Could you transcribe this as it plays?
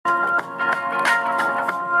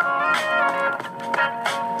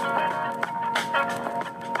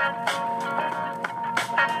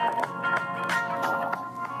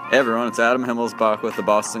Hey everyone, it's Adam Himmelsbach with the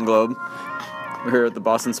Boston Globe. We're here at the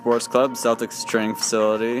Boston Sports Club, Celtics training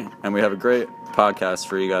facility, and we have a great podcast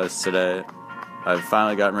for you guys today. I've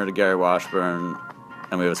finally gotten rid of Gary Washburn,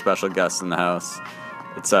 and we have a special guest in the house.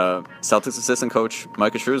 It's Celtics assistant coach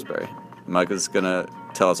Micah Shrewsberry. Micah's going to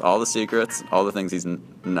tell us all the secrets, all the things he's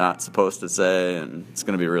not supposed to say, and it's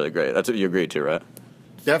going to be really great. That's what you agreed to, right?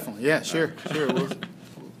 Definitely, yeah, sure.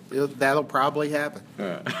 That'll probably happen.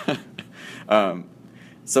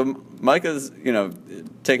 So Micah's,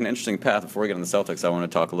 taking an interesting path. Before we get on the Celtics, I want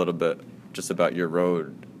to talk a little bit just about your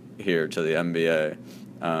road here to the NBA.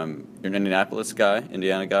 You're an Indianapolis guy,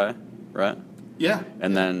 Indiana guy, right? Yeah.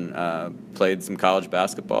 And then played some college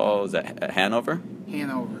basketball. Is that at Hanover?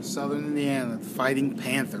 Hanover, Southern Indiana, Fighting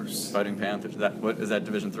Panthers. Fighting Panthers. What is that?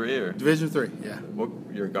 Division III or? Division III, yeah. What,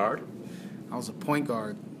 you're a guard? I was a point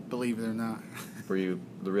guard, believe it or not. Were you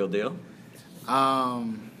the real deal?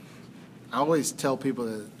 I always tell people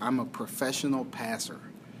that I'm a professional passer.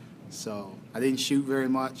 So I didn't shoot very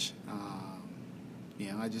much.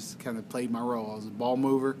 I just kind of played my role. I was a ball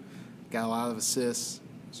mover, got a lot of assists.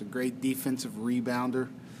 I was a great defensive rebounder.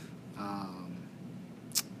 I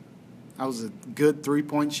was a good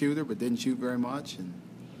three-point shooter, but didn't shoot very much. And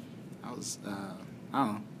I was,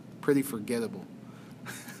 pretty forgettable.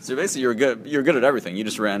 So basically you're good at everything. You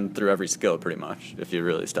just ran through every skill pretty much, if you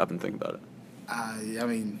really stop and think about it. I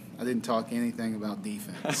didn't talk anything about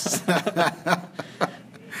defense.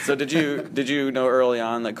 So did you know early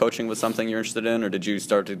on that coaching was something you're interested in, or did you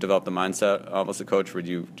start to develop the mindset of as a coach? Did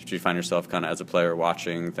you find yourself kind of as a player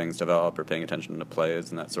watching things develop or paying attention to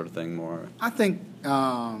plays and that sort of thing more? I think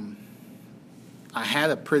I had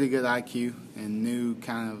a pretty good IQ and knew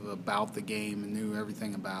kind of about the game and knew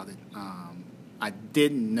everything about it. I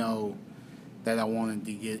didn't know that I wanted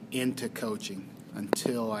to get into coaching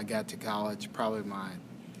until I got to college, probably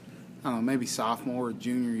maybe sophomore or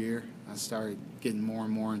junior year. I started getting more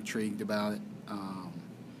and more intrigued about it.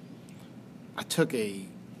 I took an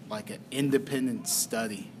independent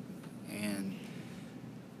study, and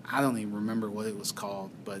I don't even remember what it was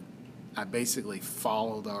called, but I basically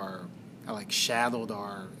shadowed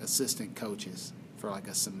our assistant coaches for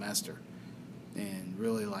a semester, and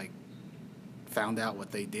really found out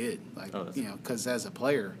what they did. Because as a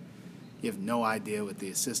player, you have no idea what the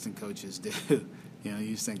assistant coaches do.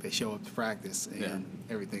 You just think they show up to practice and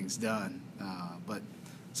everything's done.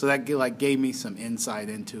 So that gave me some insight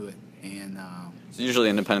into it. And so usually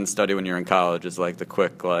independent study when you're in college is the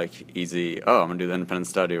quick, easy, I'm going to do the independent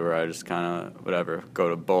study where I just kind of, go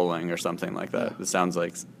to bowling or something like that. Yeah. It sounds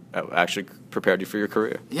like it actually prepared you for your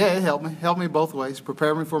career. Yeah, it helped me. Helped me both ways.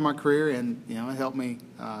 Prepared me for my career, and, it helped me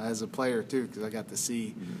as a player, too, because I got to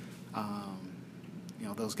see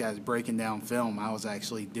those guys breaking down film. I was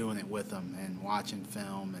actually doing it with them and watching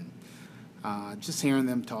film and just hearing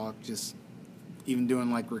them talk, just even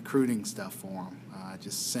doing recruiting stuff for them,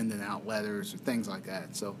 just sending out letters or things like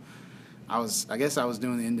that. So I guess I was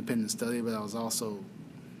doing the independent study, but I was also,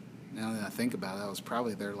 now that I think about it, I was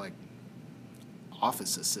probably their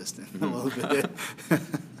office assistant a little bit.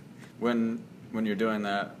 When you're doing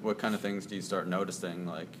that, what kind of things do you start noticing?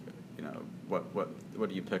 What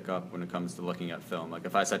do you pick up when it comes to looking at film?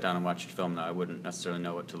 If I sat down and watched film now, I wouldn't necessarily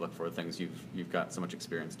know what to look for. Things you've got so much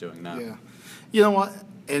experience doing now. Yeah, you know what?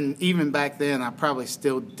 And even back then, I probably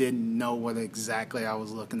still didn't know what exactly I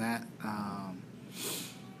was looking at.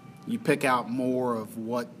 You pick out more of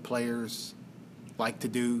what players like to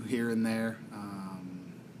do here and there,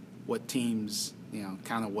 what teams,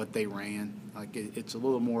 kind of what they ran. It's a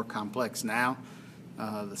little more complex now.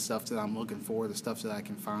 The stuff that I'm looking for, the stuff that I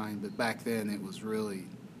can find. But back then it was really,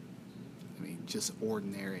 just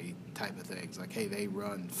ordinary type of things. Hey, they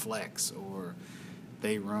run flex or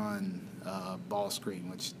they run ball screen,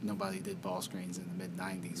 which nobody did ball screens in the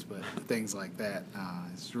mid-'90s. But things like that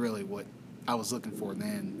is really what I was looking for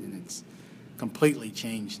then, and it's completely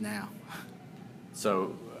changed now.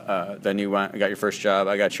 So then you got your first job.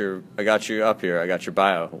 I got you up here. I got your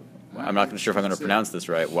bio. I'm not sure if I'm going to pronounce this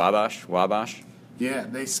right. Wabash? Yeah,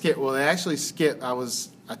 they actually skipped.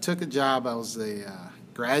 I took a job. I was a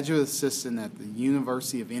graduate assistant at the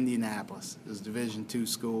University of Indianapolis. It was a Division II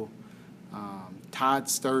school. Todd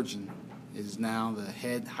Sturgeon is now the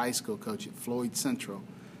head high school coach at Floyd Central,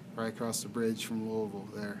 right across the bridge from Louisville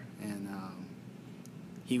there. And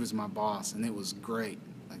he was my boss, and it was great.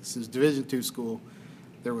 Since Division II school,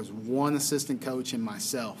 there was one assistant coach and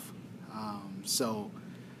myself. So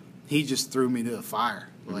he just threw me to the fire.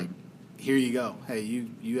 Here you go. Hey,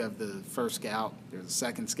 you have the first scout. You're the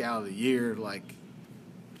second scout of the year.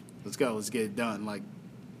 Let's go. Let's get it done.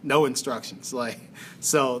 No instructions.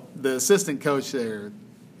 So the assistant coach there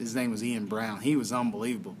his name was Ian Brown. He was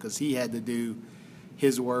unbelievable because he had to do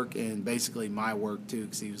his work and basically my work too,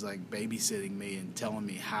 because he was like babysitting me and telling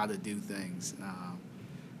me how to do things.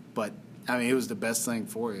 But I mean, it was the best thing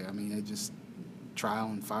for you. I mean, it just trial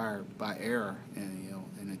and fire by error, and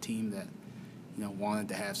in a team that wanted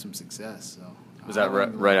to have some success. So was that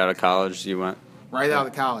right out of college you went? Right out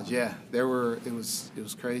of college, yeah. It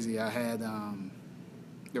was crazy. I had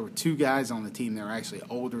there were two guys on the team that were actually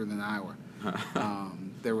older than I were.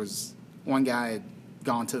 There was one guy had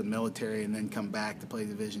gone to the military and then come back to play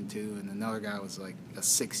Division II, and another guy was like a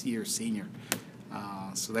 6-year senior.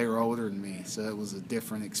 So they were older than me, so it was a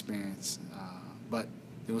different experience. But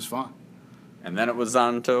it was fun. And then it was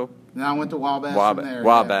on to? Then I went to Wabash from there.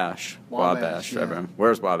 Wabash. Yeah. Wabash. Yeah.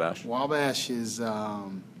 Where's Wabash? Wabash is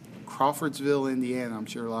Crawfordsville, Indiana. I'm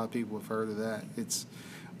sure a lot of people have heard of that. It's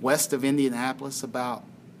west of Indianapolis, about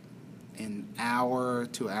an hour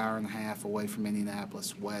to an hour and a half away from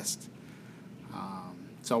Indianapolis west.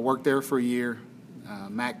 So I worked there for a year.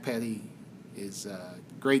 Mac Petty is a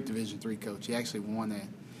great Division III coach. He actually won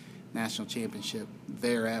a national championship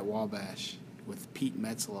there at Wabash with Pete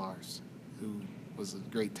Metzlars, who was a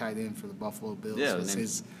great tight end for the Buffalo Bills. Yeah, was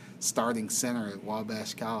his starting center at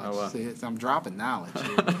Wabash College. Oh, wow. See, I'm dropping knowledge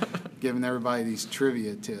here, giving everybody these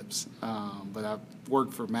trivia tips. But I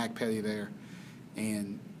worked for Mac Petty there.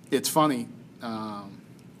 And it's funny,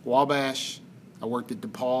 Wabash, I worked at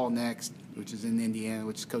DePaul next, which is in Indiana,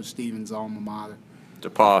 which is Coach Stevens' alma mater.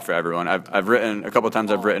 DePaul for everyone. I've written a couple of times.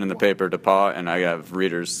 I've written in the paper DePaul, and I have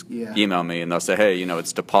readers email me, and they'll say, "Hey,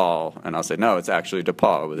 it's DePaul," and I'll say, "No, it's actually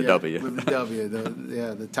DePaul with a W." With the W,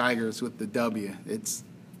 the Tigers with the W. It's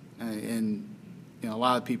and a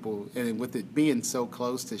lot of people, and with it being so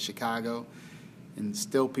close to Chicago, and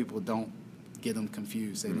still people don't get them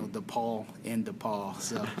confused. They know DePaul and DePaul.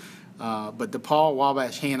 So, but DePaul,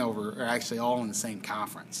 Wabash, Hanover are actually all in the same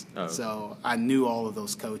conference. Oh. So I knew all of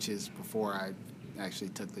those coaches before I actually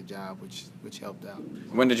took the job, which helped out.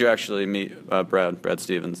 When did you actually meet Brad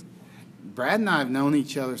Stevens? Brad and I have known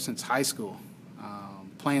each other since high school,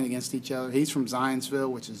 playing against each other. He's from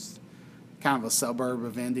Zionsville, which is kind of a suburb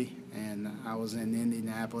of Indy, and I was in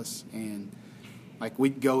Indianapolis. And,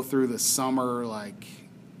 we'd go through the summer,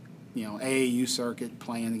 AAU circuit,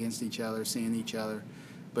 playing against each other, seeing each other.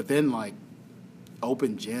 But then,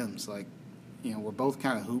 open gyms. We're both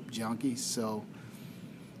kind of hoop junkies, so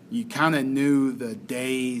you kind of knew the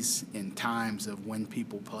days and times of when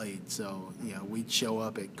people played. So, we'd show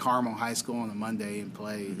up at Carmel High School on a Monday and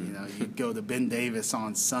play. You'd go to Ben Davis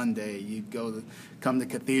on Sunday. You'd come to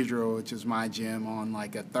Cathedral, which is my gym, on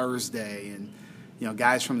a Thursday. And,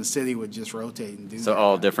 guys from the city would just rotate and do that. So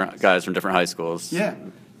all different guys from different high schools.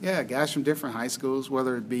 Yeah, guys from different high schools,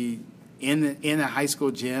 whether it be in a high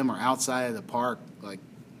school gym or outside of the park.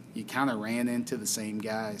 You kind of ran into the same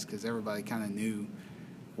guys because everybody kind of knew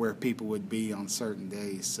where people would be on certain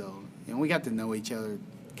days. So, we got to know each other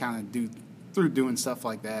kind of through doing stuff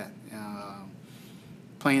like that.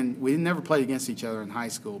 We never played against each other in high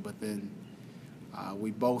school, but then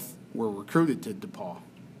we both were recruited to DePaul,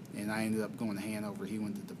 and I ended up going to Hanover. He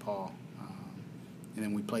went to DePaul, and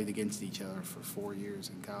then we played against each other for 4 years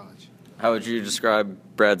in college. How would you describe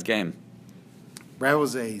Brad's game? Brad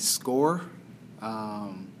was a scorer.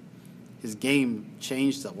 His game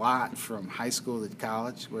changed a lot from high school to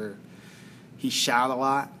college, where he shot a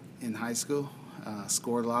lot in high school,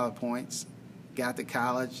 scored a lot of points, got to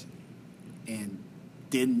college, and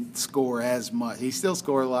didn't score as much. He still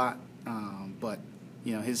scored a lot, but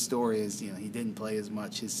his story is he didn't play as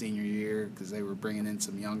much his senior year because they were bringing in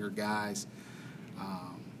some younger guys.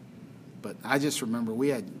 But I just remember we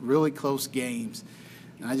had really close games.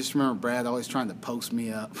 And I just remember Brad always trying to post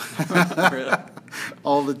me up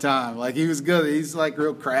all the time. He was good. He's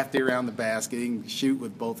real crafty around the basket. He can shoot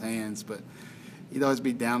with both hands, but he'd always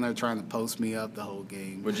be down there trying to post me up the whole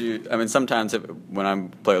game. Would you? I mean, sometimes when I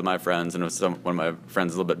play with my friends, and if one of my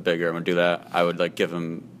friends is a little bit bigger and would do that, I would give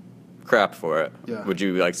him crap for it. Yeah. Would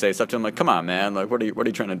you say stuff to him "Come on, man! What are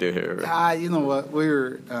you trying to do here?" You know what? We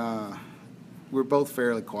were both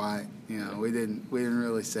fairly quiet. We didn't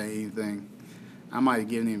really say anything. I might have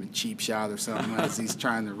given him a cheap shot or something as he's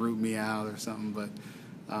trying to root me out or something. But,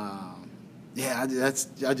 I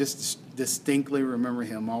just distinctly remember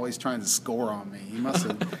him always trying to score on me. He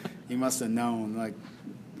must have known,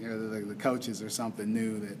 the coaches or something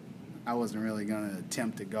knew that I wasn't really going to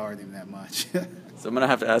attempt to guard him that much. So I'm going to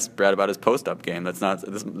have to ask Brad about his post-up game. This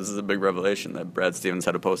is a big revelation that Brad Stevens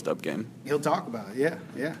had a post-up game. He'll talk about it,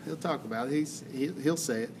 yeah. He'll talk about it. He'll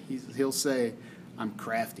say it. He'll say, "I'm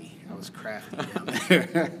crafty. I was crafty down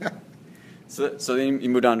there." So then you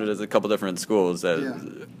moved on to a couple different schools.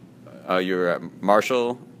 You were at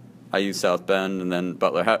Marshall, IU South Bend and then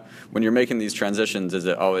Butler. When you're making these transitions, is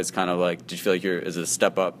it always kind of like, do you feel like is it a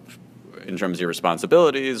step up in terms of your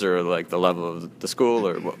responsibilities or like the level of the school,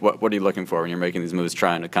 or what are you looking for when you're making these moves,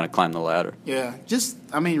 trying to kind of climb the ladder? Yeah,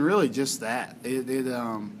 really just that.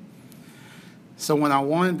 So when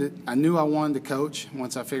I knew I wanted to coach.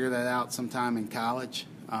 Once I figured that out sometime in college,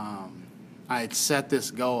 I had set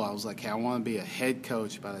this goal. I was like, hey, I want to be a head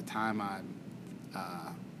coach by the time I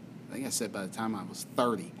think I said by the time I was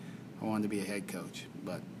 30, I wanted to be a head coach.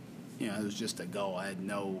 But, it was just a goal. I had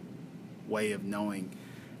no way of knowing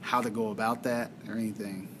how to go about that or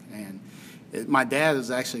anything. And my dad was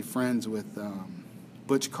actually friends with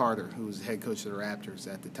Butch Carter, who was the head coach of the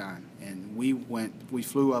Raptors at the time. And we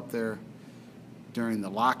flew up there during the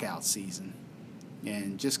lockout season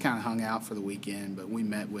and just kind of hung out for the weekend. But we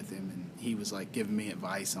met with him, and he was like giving me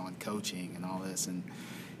advice on coaching and all this. And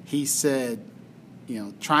he said,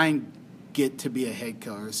 try and get to be a head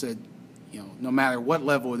coach. He said, no matter what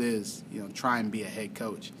level it is, try and be a head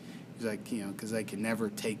coach. He's like, because they can never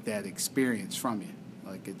take that experience from you.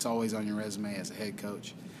 Like, it's always on your resume as a head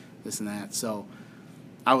coach, this and that. So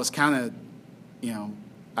I was kind of,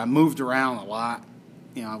 I moved around a lot.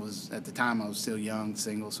 At the time I was still young,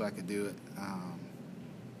 single, so I could do it.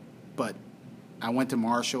 But I went to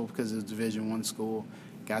Marshall because it was a Division I school,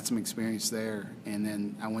 got some experience there, and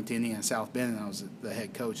then I went to Indiana South Bend, and I was the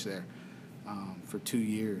head coach there for 2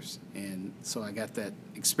 years. And so I got that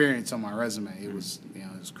experience on my resume. It was, it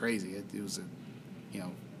was crazy. It was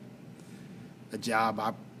a job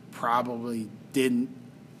I probably didn't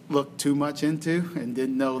look too much into and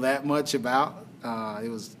didn't know that much about. It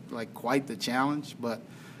was like quite the challenge, but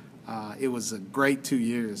it was a great 2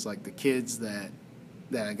 years. Like, the kids that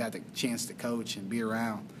I got the chance to coach and be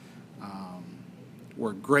around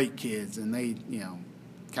were great kids, and they,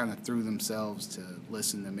 kind of threw themselves to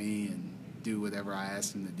listen to me and do whatever I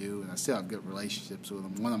asked them to do. And I still have good relationships with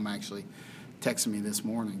them. One of them actually texted me this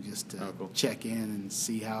morning just to check in and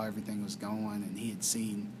see how everything was going, and he had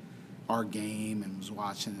seen our game and was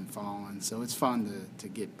watching and following. So it's fun to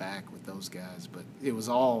get back with those guys. But it was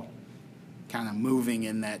all kind of moving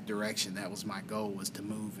in that direction. That was my goal, was to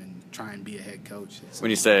move and try and be a head coach. When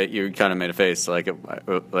you say you kind of made a face, like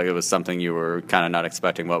it was something you were kind of not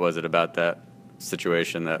expecting, what was it about that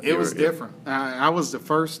situation that it was different? I was the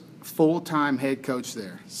first full-time head coach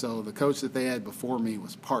there. So the coach that they had before me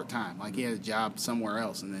was part-time. Like, he had a job somewhere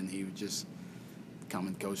else, and then he would just come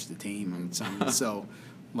and coach the team and something. So,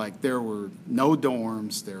 like, there were no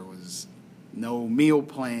dorms, there was no meal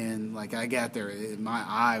plan. Like, I got there, my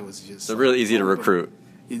eye was just so really easy to recruit.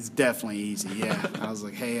 It's definitely easy, yeah. I was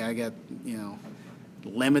like, hey, I got,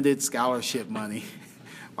 limited scholarship money.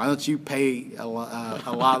 Why don't you pay a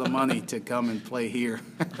lot of money to come and play here?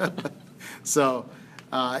 So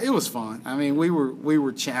it was fun. I mean, we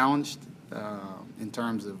were challenged in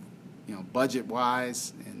terms of,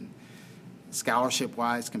 budget-wise and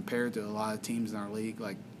scholarship-wise compared to a lot of teams in our league.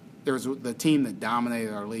 Like, there was the team that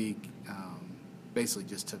dominated our league basically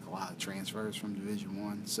just took a lot of transfers from Division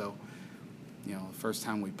I. So, the first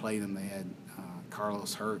time we played them, they had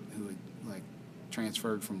Carlos Hurt, who had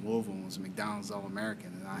transferred from Louisville and was a McDonald's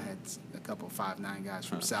All-American, and I had a couple of 5'9" guys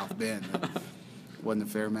from South Bend. It wasn't a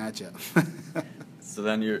fair matchup. So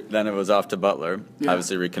then it was off to Butler. Yeah.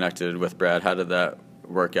 Obviously reconnected with Brad. How did that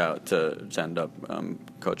work out to end up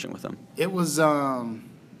coaching with him? It was,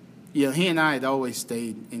 he and I had always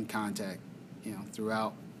stayed in contact,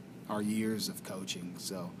 throughout our years of coaching.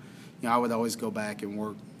 So, I would always go back and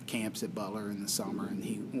work camps at Butler in the summer, and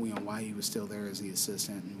he, while he was still there as the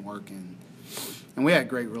assistant and working. And we had a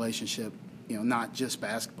great relationship, not just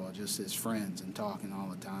basketball, just as friends and talking all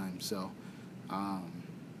the time. So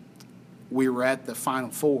we were at the Final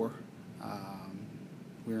Four.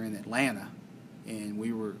 We were in Atlanta, and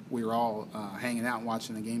we were all hanging out and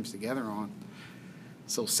watching the games together on.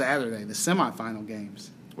 So Saturday, the semifinal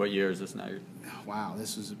games. What year is this now? Wow,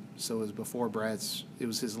 it was before Brad's. It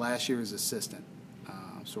was his last year as assistant.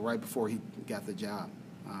 So right before he got the job.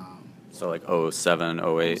 So like 07,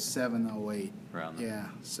 08? 07, 08. Around there. Yeah,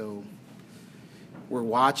 so we're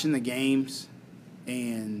watching the games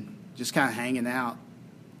and just kind of hanging out.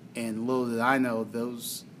 And little did I know,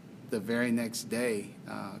 the very next day,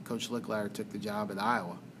 Coach Licklauer took the job at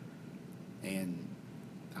Iowa. And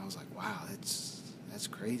I was like, wow, that's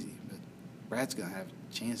crazy. But Brad's going to have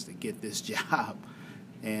a chance to get this job.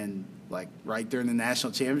 And, right during the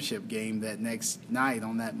national championship game that next night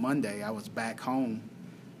on that Monday, I was back home.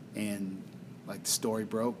 And, the story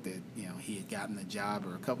broke that, he had gotten the job,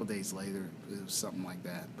 or a couple days later, it was something like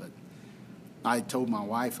that. But I told my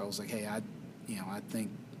wife, I was like, hey, I think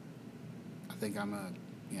I'm going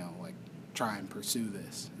to, try and pursue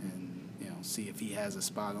this and see if he has a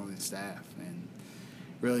spot on his staff, and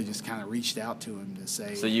really just kind of reached out to him to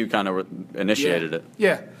say. So you kind of initiated it.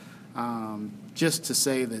 Yeah, just to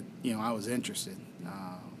say that I was interested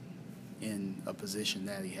in a position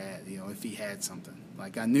that he had. If he had something.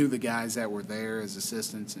 Like, I knew the guys that were there as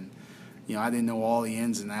assistants, and I didn't know all the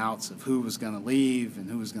ins and outs of who was going to leave and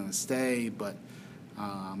who was going to stay, but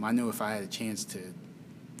I knew if I had a chance to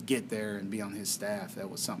get there and be on his staff, that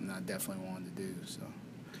was something I definitely wanted to do. So.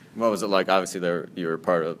 What was it like? Obviously, you were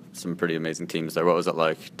part of some pretty amazing teams there. What was it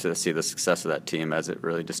like to see the success of that team as it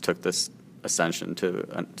really just took this ascension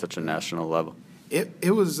to such a national level?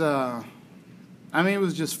 It was, it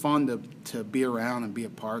was just fun to be around and be a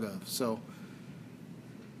part of. So,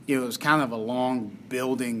 it was kind of a long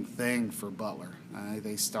building thing for Butler.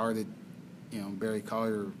 They started, Barry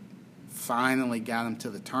Collier finally got them to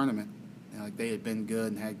the tournament. Like, they had been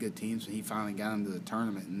good and had good teams, and he finally got them to the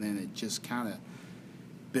tournament, and then it just kind of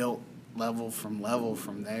built level from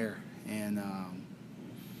there. And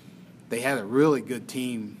they had a really good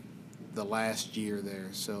team the last year there.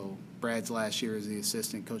 So Brad's last year as the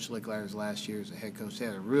assistant, Coach Lickletter's last year as the head coach. They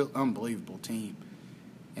had a real unbelievable team.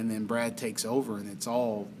 And then Brad takes over, and it's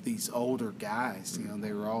all these older guys.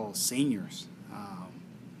 They were all seniors.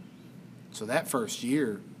 So that first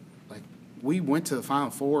year, like, we went to the Final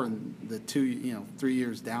Four in the 3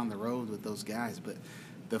 years down the road with those guys. But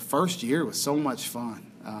the first year was so much fun.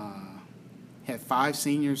 Had 5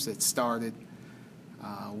 seniors that started.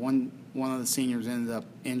 One of the seniors ended up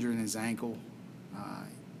injuring his ankle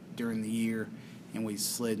during the year, and we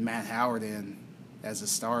slid Matt Howard in as a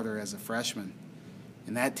starter as a freshman,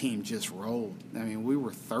 and that team just rolled. We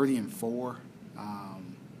were 30-4.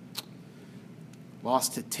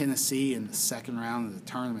 Lost to Tennessee in the second round of the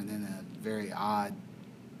tournament in a very odd.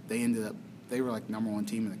 They were like number 1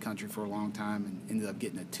 team in the country for a long time, and ended up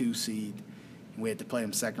getting a 2 seed. And we had to play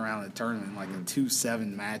them second round of the tournament, like a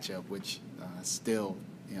 2-7 matchup, which still,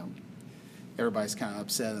 everybody's kind of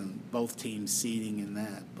upset on both teams seeding in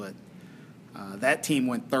that. But that team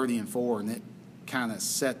went 30-4, and it kind of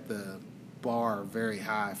set the bar very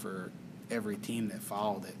high for every team that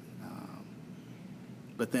followed it.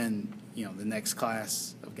 But then, the next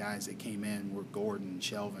class of guys that came in were Gordon,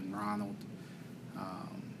 Shelvin, Ronald.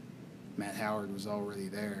 Matt Howard was already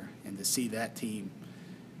there. And to see that team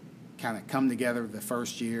kind of come together the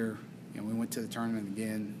first year, we went to the tournament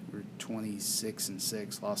again. We were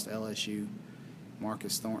 26-6, lost to LSU.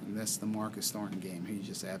 Marcus Thornton, that's the Marcus Thornton game. He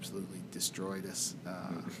just absolutely destroyed us.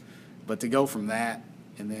 But to go from that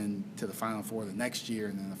and then to the Final Four the next year,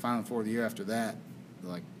 and then the Final Four the year after that,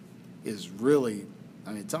 is really,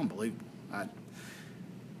 it's unbelievable.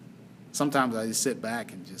 Sometimes I just sit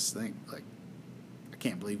back and just think, I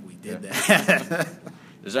can't believe we did that.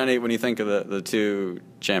 Is there any, when you think of the 2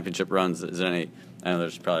 championship runs, is there any, I know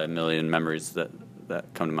there's probably a million memories that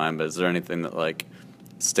come to mind, but is there anything that,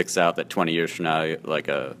 sticks out that 20 years from now, like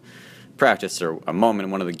a practice or a moment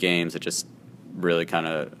in one of the games that just really kind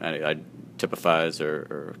of typifies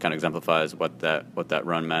or kind of exemplifies what that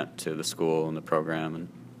run meant to the school and the program and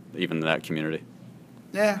even that community?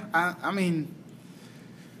 Yeah,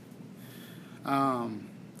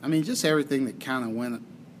 just everything that kind of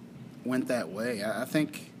went that way. I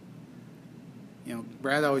think,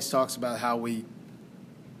 Brad always talks about how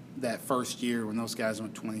that first year when those guys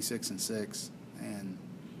went 26-6, and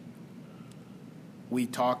we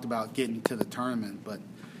talked about getting to the tournament, but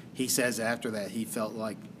he says after that he felt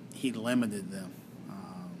like he limited them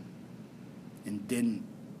and didn't,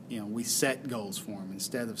 we set goals for him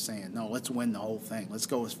instead of saying, no, let's win the whole thing. Let's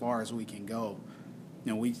go as far as we can go.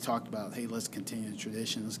 We talked about, hey, let's continue the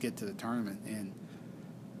tradition. Let's get to the tournament. And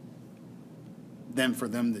then for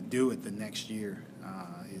them to do it the next year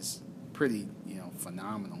is pretty,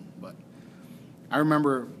 phenomenal. But I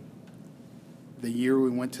remember the year we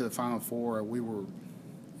went to the Final Four, we were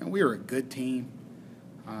a good team.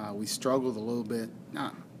 We struggled a little bit.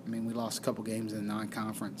 We lost a couple games in the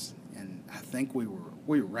non-conference, and I think we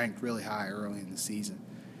were ranked really high early in the season.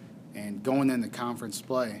 And going into conference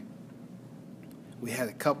play, we had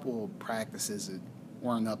a couple of practices that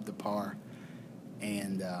weren't up to par,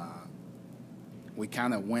 and we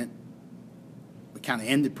kind of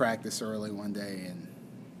ended practice early one day, and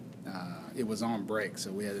it was on break, so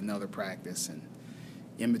we had another practice, and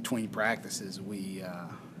in between practices, we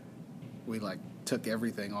took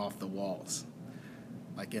everything off the walls,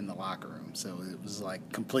 in the locker room. So it was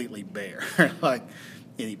completely bare,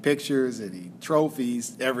 any pictures, any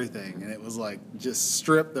trophies, everything, and it was just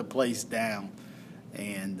strip the place down.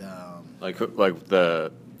 And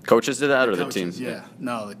the coaches did that, or the team? Yeah,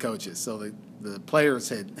 no, the coaches. So the players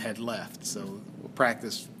had left, so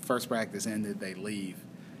first practice ended, they leave.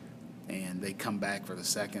 And they come back for the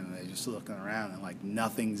second, and they're just looking around, and, like,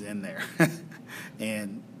 nothing's in there.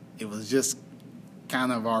 And it was just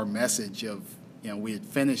kind of our message of, we had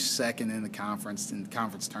finished second in the conference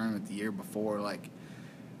tournament the year before. Like,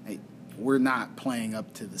 hey, we're not playing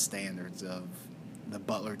up to the standards of the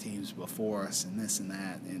Butler teams before us and this and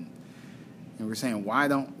that. And we're saying,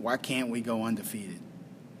 why can't we go undefeated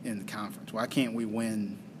in the conference? Why can't we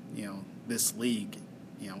win, this league,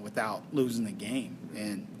 without losing a game?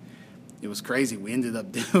 And it was crazy. We ended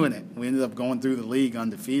up doing it. We ended up going through the league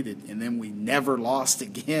undefeated, and then we never lost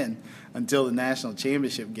again until the national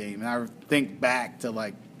championship game. And I think back to,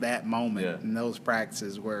 like, that moment and those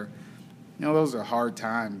practices where, those are hard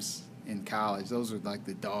times in college. Those are like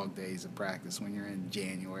the dog days of practice when you're in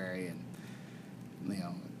January and,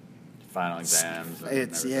 final exams.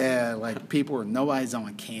 It's, like nobody's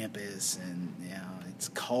on campus, and, it's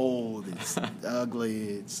cold, it's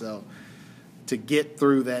ugly. So to get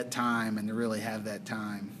through that time and to really have that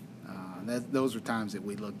time, those are times that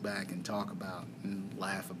we look back and talk about and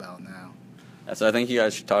laugh about now. So I think you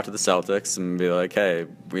guys should talk to the Celtics and be like, hey,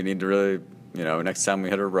 we need to really, next time we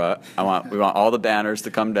hit a rut, we want all the banners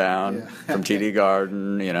to come down from TD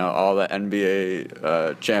Garden, all the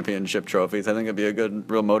NBA championship trophies. I think it'd be a good,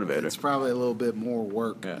 real motivator. It's probably a little bit more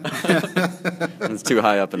work. Yeah. It's too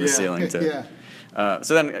high up in the ceiling, too. Yeah.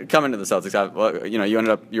 So then coming to the Celtics,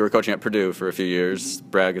 you were coaching at Purdue for a few years.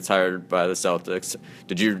 Brad gets hired by the Celtics.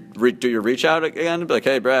 Did you do your reach out again to be like,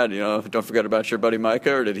 hey, Brad, don't forget about your buddy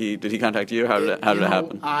Micah, or did he contact you? How did it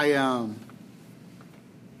happen?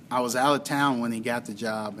 I was out of town when he got the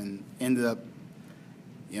job and ended up,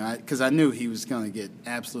 because I knew he was going to get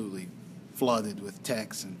absolutely flooded with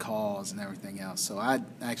texts and calls and everything else. So I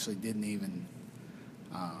actually didn't even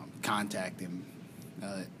contact him,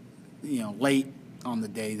 late on the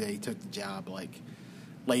day that he took the job, like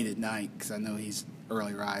late at night, because I know he's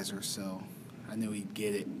early riser, so I knew he'd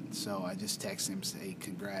get it. So I just texted him, say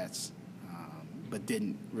congrats, but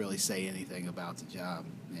didn't really say anything about the job.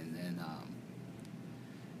 And then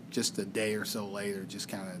just a day or so later, just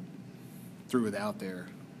kind of threw it out there,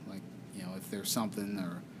 like, if there's something,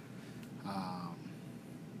 or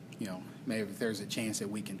maybe if there's a chance that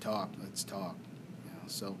we can talk, let's talk.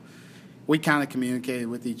 So we kind of communicated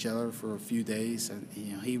with each other for a few days. And,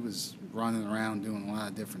 he was running around doing a lot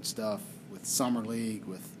of different stuff with Summer League,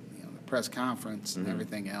 with the press conference and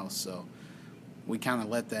everything else. So we kind of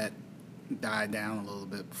let that die down a little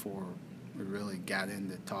bit before we really got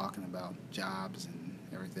into talking about jobs and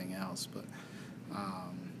everything else. But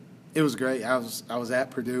it was great. I was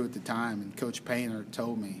at Purdue at the time, and Coach Painter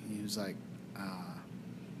told me, he was like,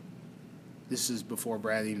 this is before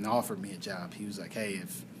Brad even offered me a job. He was like, hey,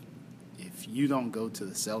 if you don't go to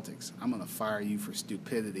the Celtics, I'm going to fire you for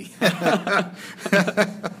stupidity.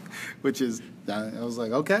 Which is, I was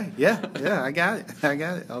like, okay, I got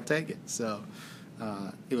it. I'll take it. So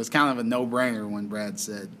it was kind of a no-brainer when Brad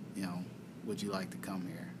said, would you like to come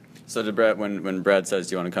here? So did Brad, when Brad says,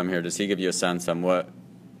 do you want to come here, does he give you a sense on what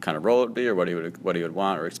kind of role it would be, or what he would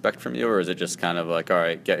want or expect from you, or is it just kind of like, all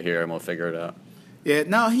right, get here and we'll figure it out? Yeah,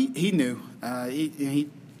 no, he knew. He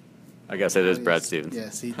I guess it is Brad Stevens.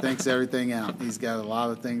 Yes, he thinks everything out. He's got a lot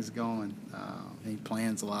of things going. He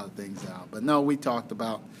plans a lot of things out. But, no, we talked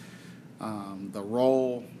about the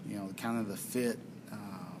role, kind of the fit,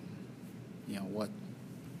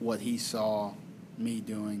 what he saw me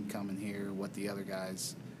doing coming here, what the other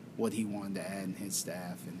guys, what he wanted to add in his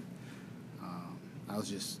staff. And I was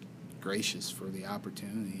just gracious for the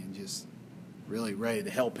opportunity and just really ready to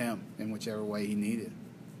help him in whichever way he needed.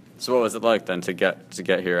 So what was it like then to get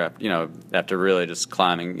here after really just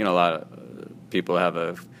climbing? A lot of people have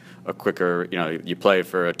a quicker, you play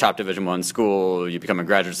for a top Division I school, you become a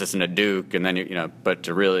graduate assistant at Duke, and then but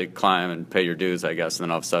to really climb and pay your dues, I guess, and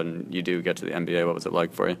then all of a sudden you do get to the NBA. What was it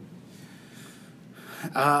like for you?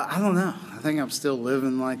 I don't know. I think I'm still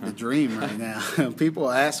living like the dream right now. People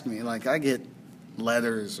ask me, like, I get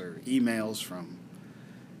letters or emails from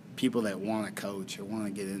people that want to coach or want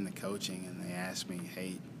to get into coaching, and they ask me,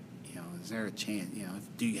 hey, is there a chance,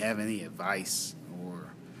 do you have any advice,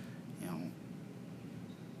 or,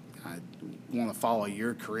 I want to follow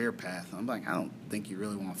your career path? I'm like, I don't think you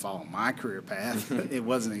really want to follow my career path. It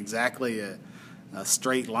wasn't exactly a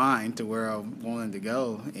straight line to where I wanted to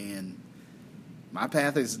go, and my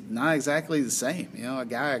path is not exactly the same. A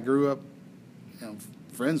guy I grew up,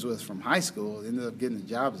 friends with from high school ended up getting a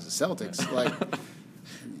job as the Celtics. Like,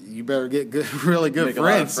 you better get really good Make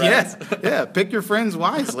friends. A lot of friends. Yeah. Pick your friends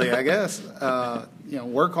wisely, I guess.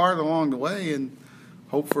 Work hard along the way and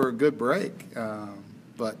hope for a good break.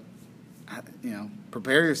 But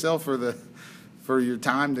prepare yourself for for your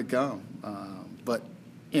time to come. But,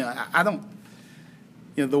 I don't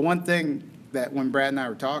 – the one thing that when Brad and I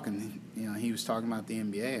were talking, he was talking about the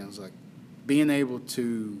NBA, I was like, being able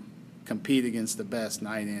to compete against the best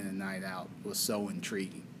night in and night out was so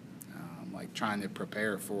intriguing. Like trying to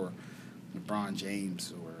prepare for LeBron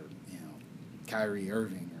James or, Kyrie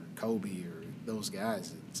Irving or Kobe or those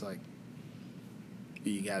guys. It's like,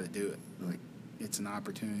 you got to do it. Like, it's an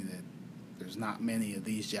opportunity that there's not many of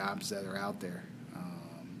these jobs that are out there.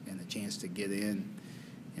 And the chance to get in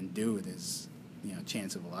and do it is, a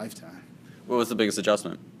chance of a lifetime. What was the biggest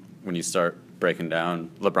adjustment when you start breaking down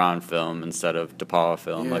LeBron film instead of DePaul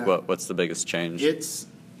film? Yeah. Like, what's the biggest change? It's,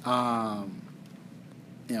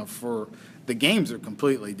 for the games are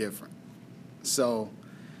completely different. So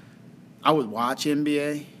I would watch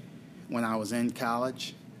NBA when I was in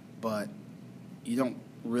college, but you don't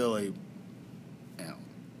really,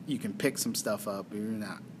 you can pick some stuff up, but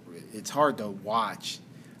it's hard to watch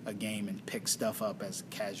a game and pick stuff up as a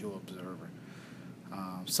casual observer.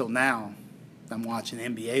 So now I'm watching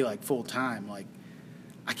NBA like full time. Like,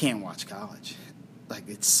 I can't watch college. Like,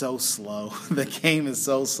 it's so slow. The game is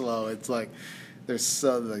so slow. It's like the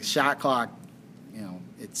shot clock,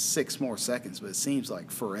 it's 6 more seconds, but it seems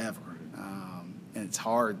like forever. And it's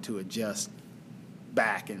hard to adjust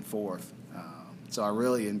back and forth. So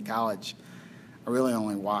in college, I really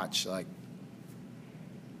only watch like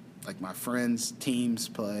my friends' teams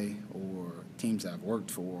play or teams I've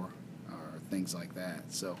worked for or things like that.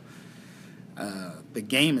 So the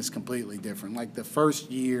game is completely different. Like the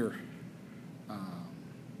first year,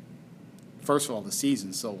 first of all, the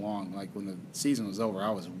season's so long. Like when the season was over,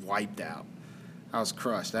 I was wiped out. I was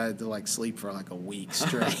crushed. I had to sleep for a week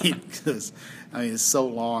straight because, it's so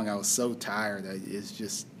long. I was so tired. It's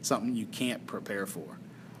just something you can't prepare for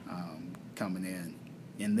coming in.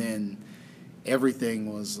 And then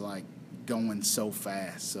everything was going so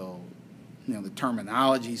fast. So, the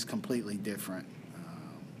terminology is completely different.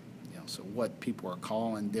 So what people are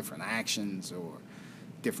calling different actions or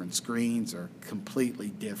different screens are completely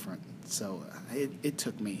different. So it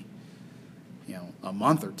took me, a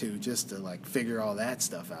month or two just to figure all that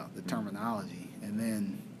stuff out, the terminology. And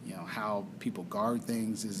then, how people guard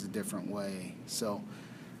things is a different way. So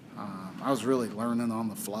I was really learning on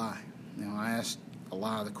the fly. I asked a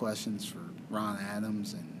lot of the questions for Ron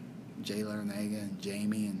Adams and Jay Larinaga and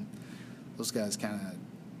Jamie, and those guys kind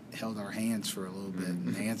of held our hands for a little bit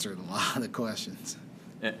and answered a lot of the questions.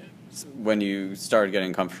 When you started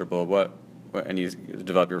getting comfortable, and you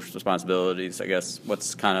develop your responsibilities, I guess,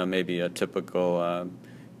 what's kind of maybe a typical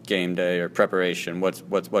game day or preparation?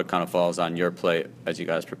 What kind of falls on your plate as you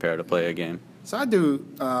guys prepare to play a game? So I do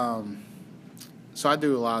a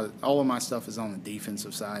lot of, all of my stuff is on the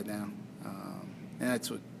defensive side now, and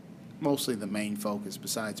that's mostly the main focus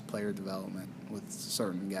besides player development with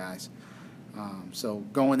certain guys. So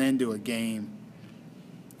going into a game,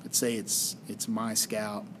 let's say it's my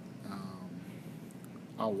scout.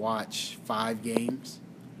 I'll watch 5 games.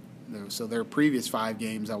 So their previous 5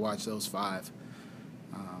 games, I watch those 5.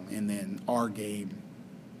 And then our game,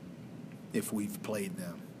 if we've played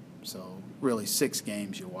them. So really 6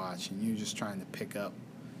 games you watch, and you're just trying to pick up.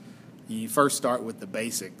 You first start with the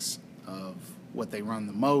basics of what they run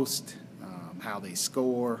the most, how they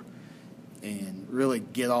score, and really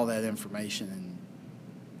get all that information and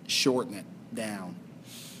shorten it down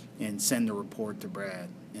and send a report to Brad,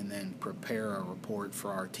 and then prepare a report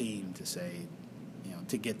for our team to say,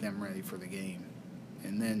 to get them ready for the game.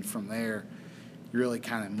 And then from there, you really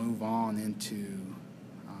kind of move on into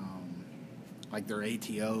their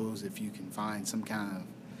ATOs, if you can find some kind of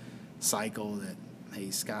cycle that,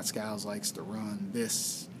 hey, Scott Skiles likes to run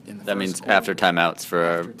this in the that first means quarter. after timeouts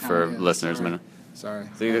for listeners. Sorry.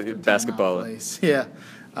 So you get basketball. Yeah.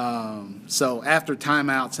 So after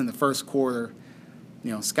timeouts in the first quarter,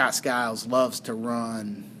 Scott Skiles loves to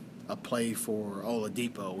run a play for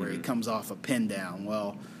Oladipo where he comes off a pin down.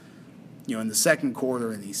 Well, in the second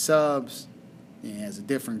quarter and he subs, he has a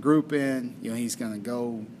different group in, he's going to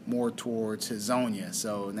go more towards Hazonia.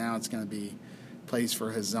 So now it's going to be plays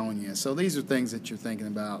for Hazonia. So these are things that you're thinking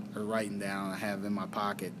about or writing down. I have in my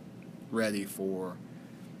pocket ready for,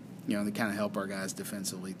 to kind of help our guys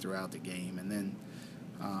defensively throughout the game. And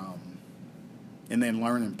then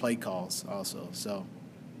learning play calls also. So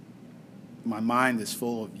my mind is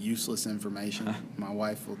full of useless information. My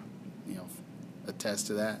wife will, attest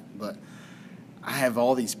to that. But I have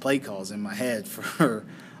all these play calls in my head for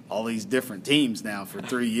all these different teams now for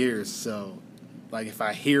 3 years. So, if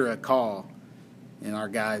I hear a call and our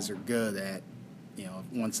guys are good at,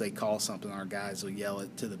 once they call something, our guys will yell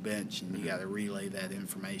it to the bench, and you got to relay that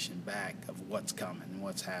information back of what's coming and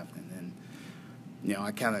what's happening. And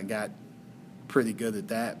I kind of got pretty good at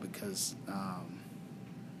that because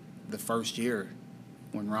the first year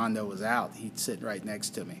when Rondo was out, he'd sit right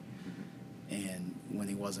next to me. And when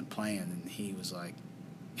he wasn't playing, and he was like,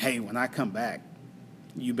 hey, when I come back,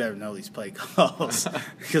 you better know these play calls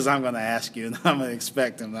because I'm going to ask you and I'm going to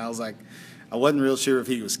expect them. And I was like, I wasn't real sure if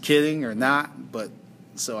he was kidding or not, but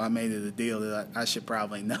so I made it a deal that I should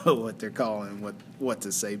probably know what they're calling and what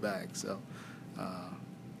to say back. So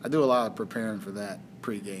I do a lot of preparing for that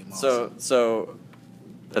pregame also. So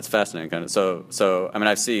that's fascinating, kind of. So I mean,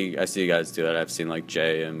 I see you guys do that. I've seen like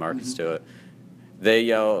Jay and Marcus do it. They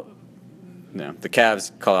yell. The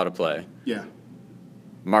Cavs call out a play. Yeah.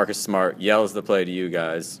 Marcus Smart yells the play to you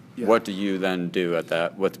guys. Yeah. What do you then do at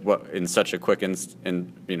that? What in such a quick So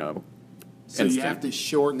instant? you have to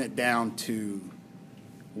shorten it down to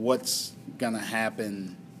what's going to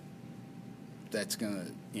happen that's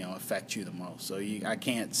going to affect you the most. So I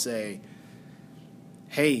can't say,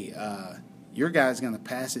 hey, your guy's going to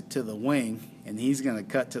pass it to the wing and he's going to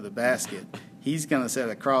cut to the basket. He's going to set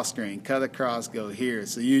a cross screen, cut across, go here.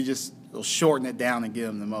 So you just will shorten it down and give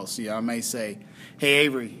him the most. So I may say, hey,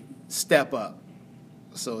 Avery, step up.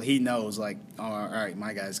 So he knows, like, oh, all right,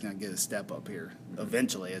 my guy's going to get a step up here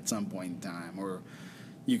eventually at some point in time. Or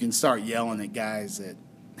you can start yelling at guys that,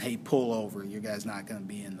 hey, pull over. Your guy's not going to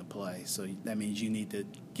be in the play. So that means you need to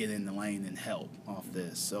get in the lane and help off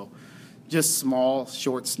this. So just small,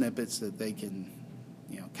 short snippets that they can,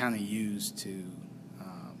 kind of use to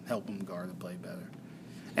help them guard the play better.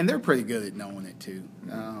 And they're pretty good at knowing it, too.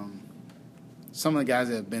 Some of the guys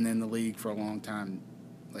that have been in the league for a long time,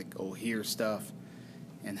 like, will hear stuff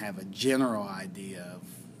and have a general idea of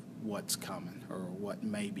what's coming or what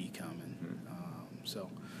may be coming. So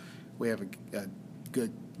we have a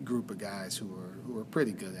good group of guys who are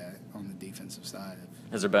pretty good at it on the defensive side.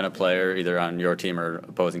 Has there been a player either on your team or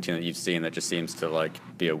opposing team that you've seen that just seems to like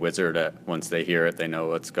be a wizard at once they hear it, they know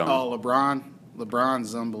what's going? Oh, LeBron.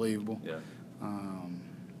 LeBron's unbelievable. Yeah.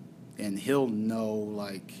 And he'll know,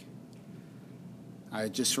 like, I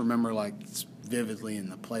just remember, like, vividly in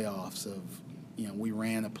the playoffs of, we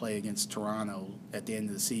ran a play against Toronto at the end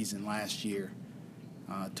of the season last year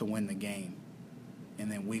to win the game.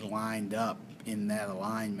 And then we lined up in that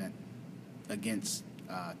alignment against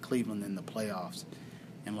Cleveland in the playoffs.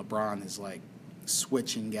 And LeBron is, like,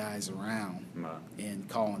 switching guys around and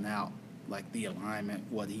calling out, like, the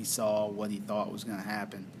alignment, what he saw, what he thought was going to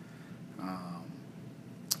happen.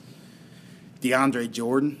 DeAndre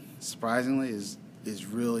Jordan, surprisingly, is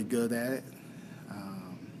really good at it.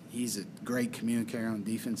 He's a great communicator on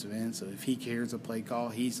the defensive end, so if he hears a play call,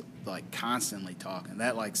 he's, like, constantly talking.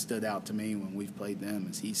 That, like, stood out to me when we've played them,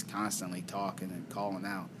 is he's constantly talking and calling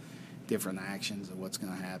out different actions of what's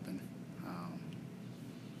going to happen.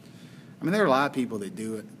 I mean, there are a lot of people that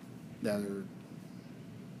do it that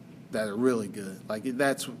are really good. Like,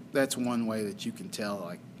 that's one way that you can tell,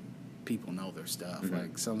 like, people know their stuff. Mm-hmm.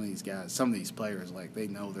 Like, some of these guys, some of these players, like, they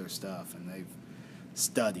know their stuff and they've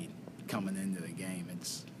studied coming into the game.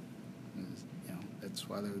 It's that's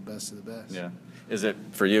why they're the best of the best. Yeah. Is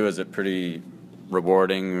it pretty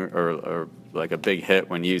rewarding or like a big hit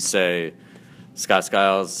when you say Scott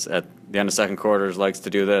Skiles at the end of second quarters likes to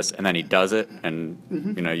do this, and then he does it, and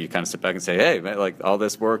you kind of sit back and say, hey, man, like all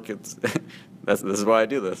this work, it's this is why I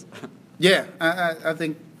do this. Yeah, I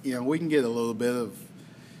think we can get a little bit of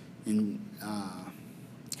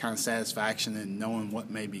kind of satisfaction in knowing what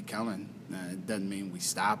may be coming. It doesn't mean we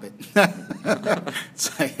stop it.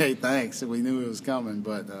 Say, hey, thanks. We knew it was coming,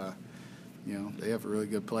 but they have a really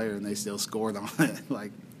good player and they still scored on it.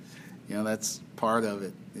 Like, that's part of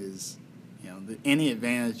it. Is any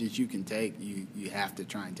advantage that you can take, you have to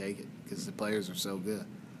try and take it because the players are so good.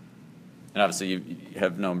 And obviously, you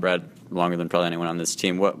have known Brad longer than probably anyone on this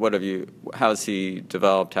team. How has he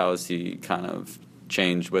developed? How has he kind of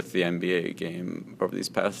changed with the NBA game over these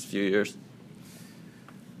past few years?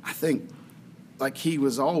 I think, like, he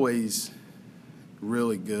was always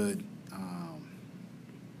really good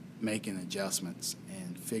making adjustments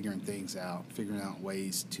and figuring things out, figuring out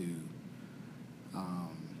ways to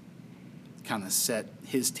kind of set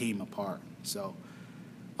his team apart. So,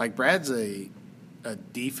 like, Brad's a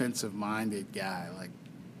defensive-minded guy. Like,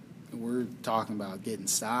 we're talking about getting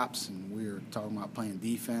stops, and we're talking about playing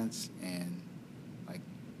defense, and, like,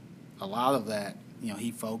 a lot of that,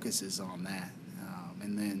 he focuses on that.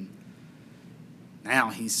 And then now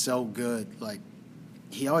he's so good. Like,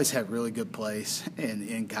 he always had really good plays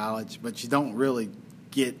in college, but you don't really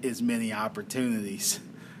get as many opportunities.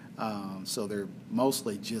 So they're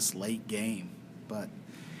mostly just late game. But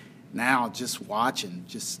now just watching,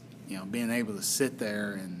 being able to sit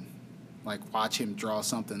there and, like, watch him draw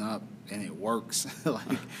something up and it works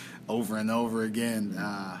like over and over again.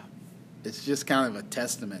 It's just kind of a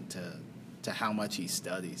testament to how much he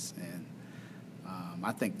studies, and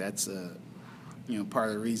I think that's part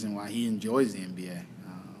of the reason why he enjoys the NBA.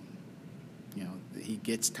 He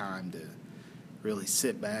gets time to really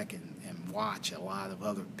sit back and watch a lot of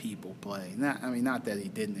other people play. Not that he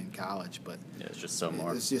didn't in college, but it's just so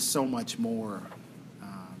more. There's just so much more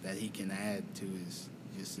that he can add to his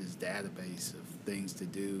database of things to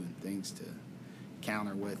do and things to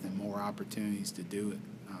counter with, and more opportunities to do it.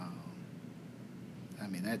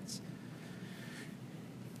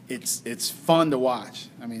 It's fun to watch.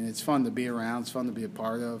 It's fun to be around. It's fun to be a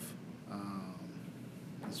part of.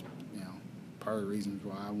 It's part of the reasons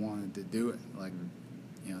why I wanted to do it.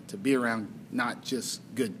 To be around not just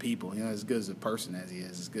good people. As good as a person as he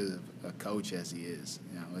is, as good as a coach as he is.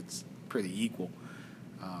 It's pretty equal.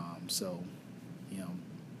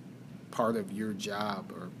 Part of your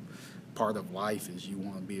job or part of life is you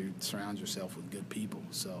want to surround yourself with good people.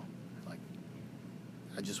 So,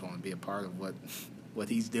 I just want to be a part of what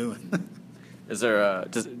he's doing. Is there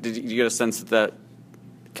did you get a sense that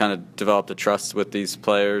kind of developed a trust with these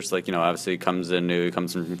players? Obviously he comes in new, he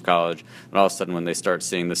comes in from college, and all of a sudden when they start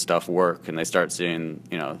seeing this stuff work and they start seeing,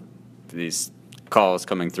 these calls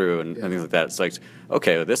coming through and things like that, it's like,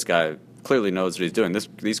 okay, well, this guy clearly knows what he's doing.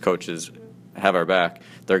 These coaches have our back.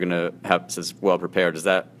 They're going to have us well prepared. Is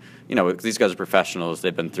that, these guys are professionals.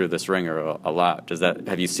 They've been through this ringer a lot.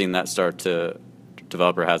 Have you seen that start to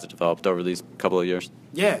develop, or has it developed over these couple of years?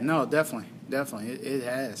 Yeah, no, definitely. It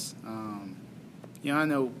has. I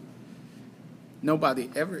know nobody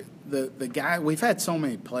ever the guy. We've had so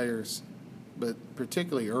many players, but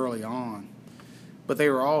particularly early on, but they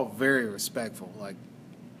were all very respectful.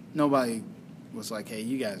 Nobody was like, "Hey,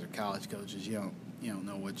 you guys are college coaches. You don't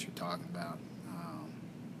know what you're talking about."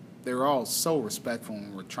 They were all so respectful,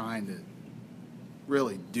 and we're trying to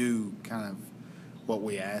really do kind of what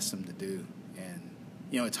we asked them to do. And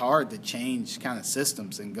it's hard to change kind of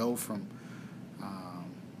systems and go from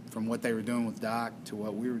what they were doing with Doc to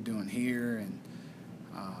what we were doing here, and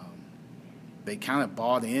they kind of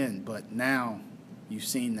bought in. But now you've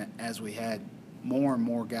seen that as we had more and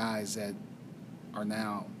more guys that are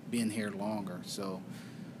now being here longer. So,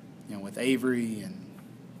 with Avery and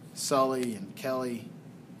Sully and Kelly,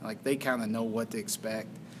 they kind of know what to expect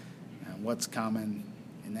and what's coming.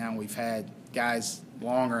 And now we've had guys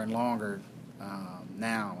longer and longer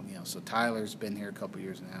now. So Tyler's been here a couple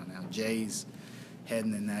years now. Now Jay's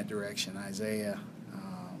heading in that direction. Isaiah,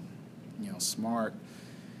 Smart.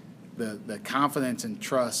 The confidence and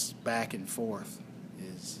trust back and forth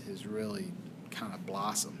is really kind of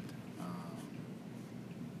blossomed.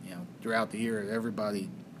 Throughout the year, everybody,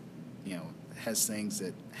 has things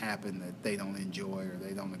that happen that they don't enjoy or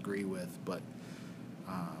they don't agree with, but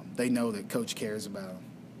they know that Coach cares about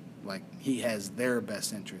them. He has their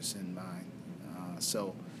best interests in mind.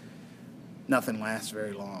 So nothing lasts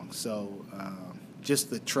very long. So just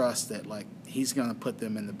the trust that, he's going to put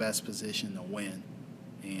them in the best position to win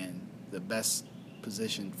and the best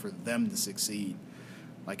position for them to succeed.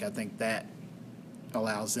 I think that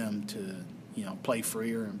allows them to, play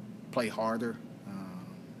freer and play harder,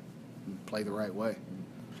 and play the right way.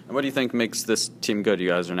 And what do you think makes this team good? You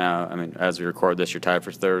guys are now, as we record this, you're tied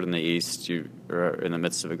for third in the East. You are in the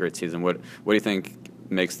midst of a great season. What do you think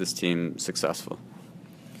makes this team successful?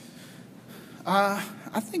 I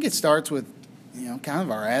think it starts with, kind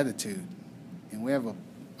of our attitude. And we have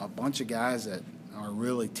a bunch of guys that are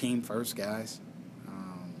really team-first guys,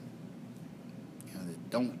 that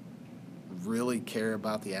don't really care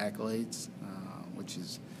about the accolades, which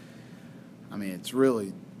is, it's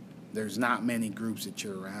really, there's not many groups that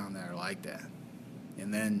you're around that are like that.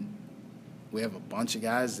 And then we have a bunch of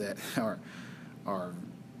guys that are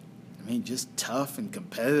just tough and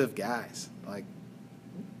competitive guys.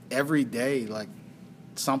 Every day,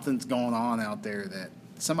 something's going on out there that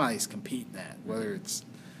somebody's competing at, whether it's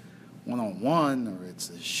one-on-one or it's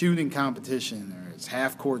a shooting competition or it's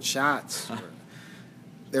half-court shots.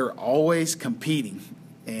 They're always competing,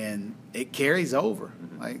 and it carries over.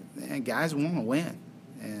 Guys want to win,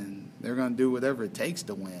 and they're going to do whatever it takes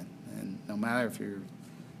to win. And no matter if you're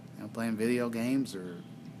playing video games or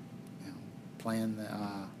playing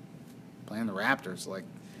the Raptors,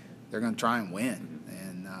 they're going to try and win.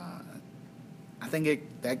 And I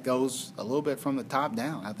think that goes a little bit from the top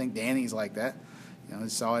down. I think Danny's like that. I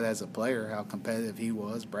saw it as a player, how competitive he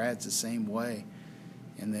was. Brad's the same way.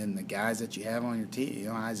 And then the guys that you have on your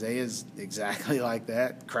team, Isaiah's exactly like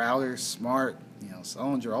that. Crowder, Smart,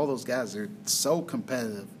 Sullinger, all those guys, they're so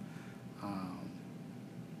competitive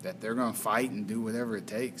that they're going to fight and do whatever it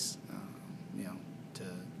takes,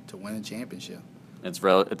 to win a championship. It's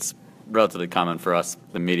relatively common for us,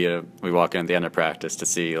 the media. We walk in at the end of practice to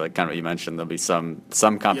see, like kind of what you mentioned. There'll be some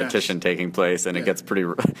competition taking place, and it gets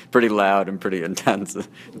pretty loud and pretty intense.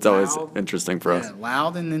 It's always interesting for us.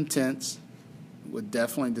 Loud and intense would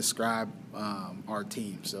definitely describe our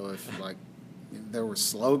team. So if there were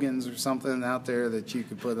slogans or something out there that you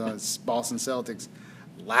could put on Boston Celtics,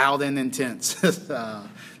 loud and intense.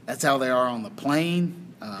 That's how they are on the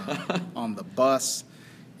plane, on the bus,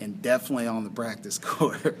 and definitely on the practice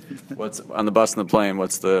court. What's on the bus and the plane?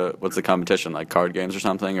 What's the competition, like card games or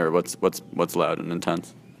something, or what's loud and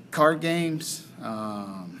intense? Card games.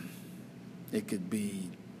 It could be,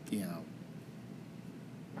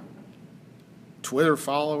 Twitter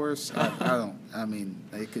followers.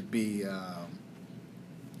 It could be,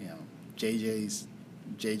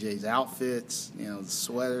 JJ's outfits, the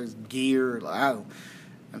sweaters, gear,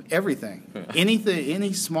 everything.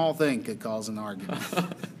 Any small thing could cause an argument.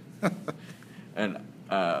 And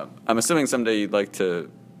I'm assuming someday you'd like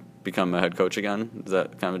to become a head coach again. Is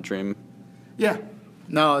that kind of a dream? Yeah.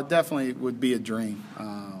 No, it definitely would be a dream.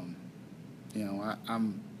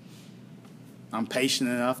 I'm patient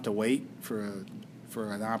enough to wait for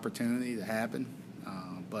an opportunity to happen.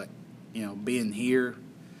 But being here,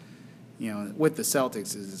 with the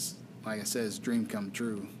Celtics is, like I said, it's a dream come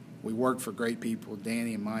true. We work for great people.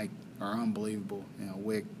 Danny and Mike are unbelievable.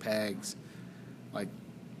 Wick, Pags,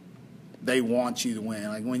 they want you to win.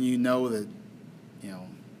 Like when you know that,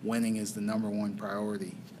 winning is the number one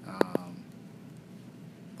priority.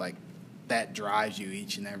 That drives you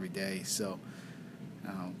each and every day. So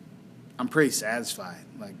I'm pretty satisfied.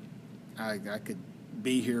 I could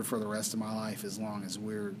be here for the rest of my life as long as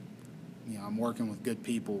I'm working with good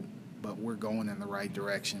people, but we're going in the right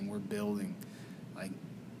direction. We're building.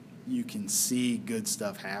 You can see good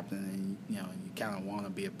stuff happening, and you kind of want to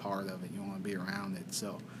be a part of it. You want to be around it.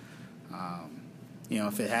 So,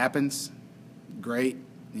 if it happens, great.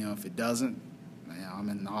 If it doesn't, I'm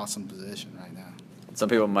in an awesome position right now. Some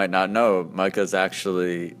people might not know Micah's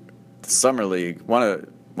actually the summer league. One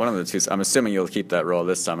of the two. I'm assuming you'll keep that role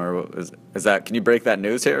this summer. Is that? Can you break that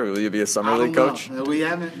news here? Will you be a summer league coach? We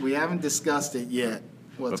haven't discussed it yet.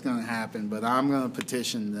 What's going to happen? But I'm going to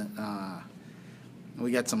petition that.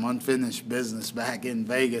 We got some unfinished business back in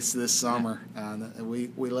Vegas this summer. We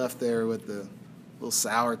left there with the little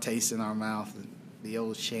sour taste in our mouth. The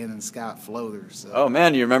old Shannon Scott floater. So. Oh,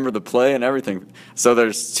 man, you remember the play and everything. So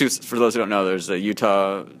there's two, for those who don't know, there's a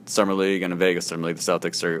Utah Summer League and a Vegas Summer League. The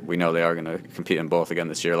Celtics we know they are going to compete in both again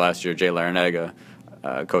this year. Last year, Jay Larinaga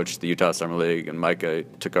coached the Utah Summer League, and Micah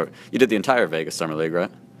took over. You did the entire Vegas Summer League,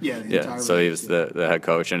 right? Yeah, the entire so Vegas, he was the head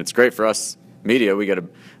coach, and it's great for us media. We get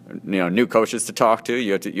new coaches to talk to.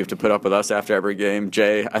 You have to put up with us after every game.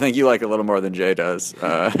 Jay, I think you like it a little more than Jay does,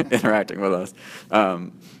 interacting with us.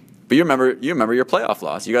 But you remember your playoff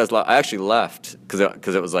loss. You guys, I actually left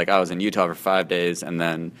because it was I was in Utah for 5 days and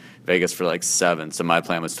then Vegas for 7. So my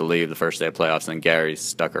plan was to leave the first day of playoffs, and then Gary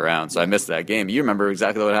stuck around. So I missed that game. You remember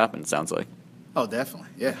exactly what happened, it sounds like. Oh,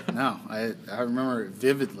 definitely. Yeah. No, I remember it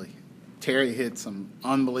vividly. Terry hit some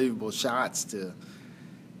unbelievable shots to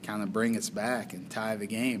kind of bring us back and tie the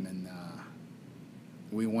game, and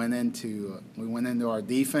we went into our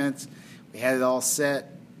defense. We had it all set.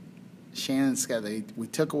 Shannon Scott, we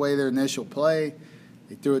took away their initial play.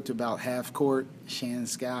 They threw it to about half court. Shannon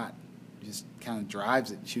Scott just kind of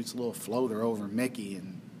drives it, shoots a little floater over Mickey,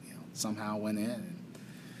 and somehow went in. And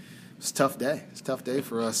it's a tough day. It's a tough day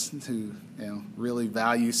for us to really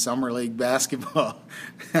value summer league basketball.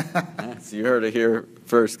 So you heard it here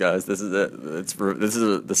first, guys. This is it.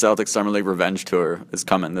 The Celtics Summer League Revenge Tour is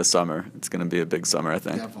coming this summer. It's going to be a big summer, I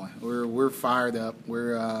think. Definitely. We're fired up.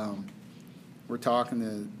 We're talking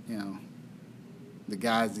to the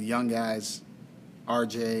guys, the young guys,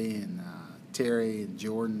 RJ and Terry and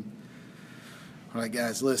Jordan. All right,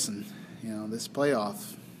 guys, listen. This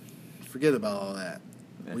playoff, forget about all that.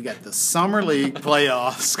 We got the Summer League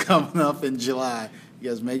playoffs coming up in July. You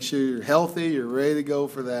guys make sure you're healthy, you're ready to go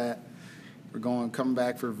for that. We're coming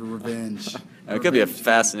back for revenge. It could be a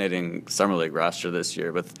fascinating Summer League roster this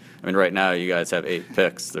year. Right now you guys have 8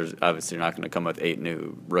 picks. There's obviously not going to come with 8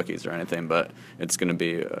 new rookies or anything, but it's going to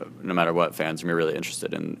be, no matter what, fans are going to be really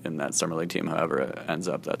interested in that Summer League team, however it ends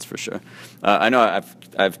up, that's for sure. I know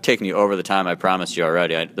I've taken you over the time I promised you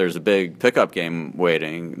already. There's a big pickup game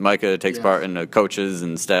waiting. Micah takes part in the coaches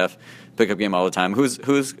and staff pickup game all the time. Who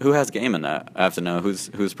has game in that? I have to know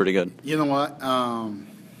who's pretty good. You know what?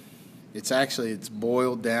 It's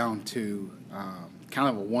boiled down to kind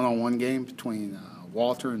of a one-on-one game between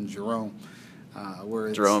Walter and Jerome.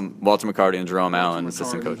 Walter McCarty and Jerome Allen,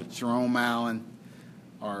 assistant coaches. Jerome Allen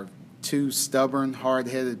are two stubborn,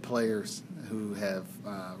 hard-headed players who have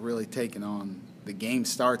really taken on. The game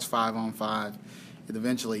starts 5-on-5. It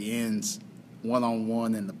eventually ends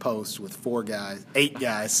 1-on-1 in the post with 8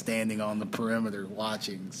 guys standing on the perimeter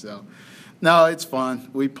watching. So, no, it's fun.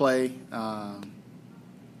 We play.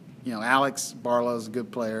 Alex Barlow's a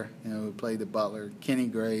good player. Who played at Butler. Kenny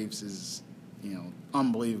Graves is,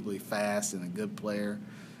 unbelievably fast and a good player.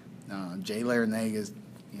 Jay Larinaga,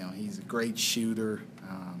 he's a great shooter.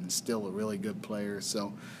 Still a really good player.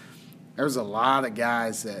 So there's a lot of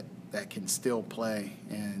guys that can still play.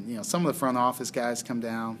 And, some of the front office guys come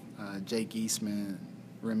down, Jake Eastman,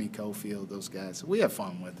 Remy Cofield, those guys. So we have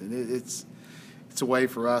fun with it. It's a way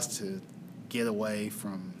for us to get away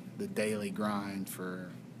from the daily grind for,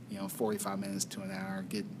 45 minutes to an hour.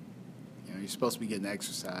 You're supposed to be getting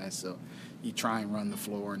exercise, so you try and run the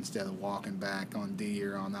floor instead of walking back on D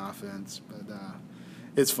or on offense. But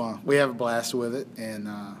it's fun. We have a blast with it, and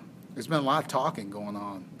there's been a lot of talking going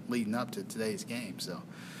on leading up to today's game, so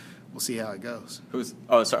we'll see how it goes.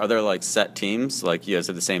 So are there, set teams? Like, you guys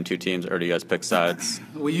have the same two teams, or do you guys pick sides?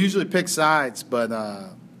 We usually pick sides, but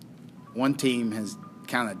one team has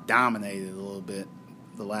kind of dominated a little bit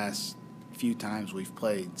the last few times we've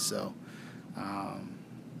played. So,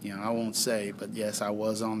 I won't say, but yes, I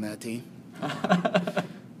was on that team.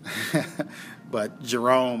 But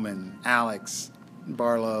Jerome and Alex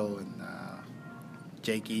Barlow and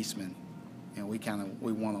Jake Eastman,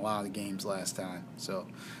 we won a lot of games last time. So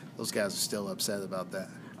those guys are still upset about that.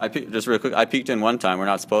 Just real quick, I peeked in one time. We're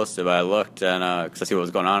not supposed to, but I looked and because I see what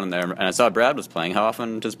was going on in there, and I saw Brad was playing. How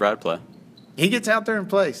often does Brad play? He gets out there and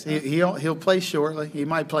plays. He'll play shortly. He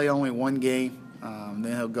might play only one game.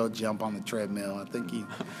 Then he'll go jump on the treadmill. I think he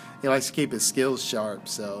likes to keep his skills sharp,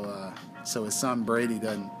 so his son Brady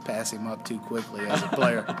doesn't pass him up too quickly as a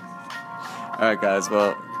player. All right, guys.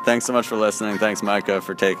 Well, thanks so much for listening. Thanks, Micah,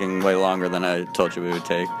 for taking way longer than I told you we would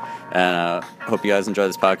take. And hope you guys enjoy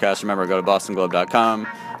this podcast. Remember, go to bostonglobe.com,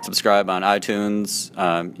 subscribe on iTunes.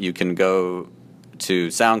 You can go to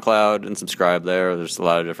SoundCloud and subscribe there. There's a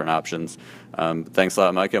lot of different options. Thanks a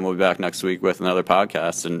lot, Micah, and we'll be back next week with another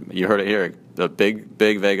podcast. And you heard it here, the big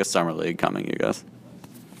Vegas Summer League coming, you guys.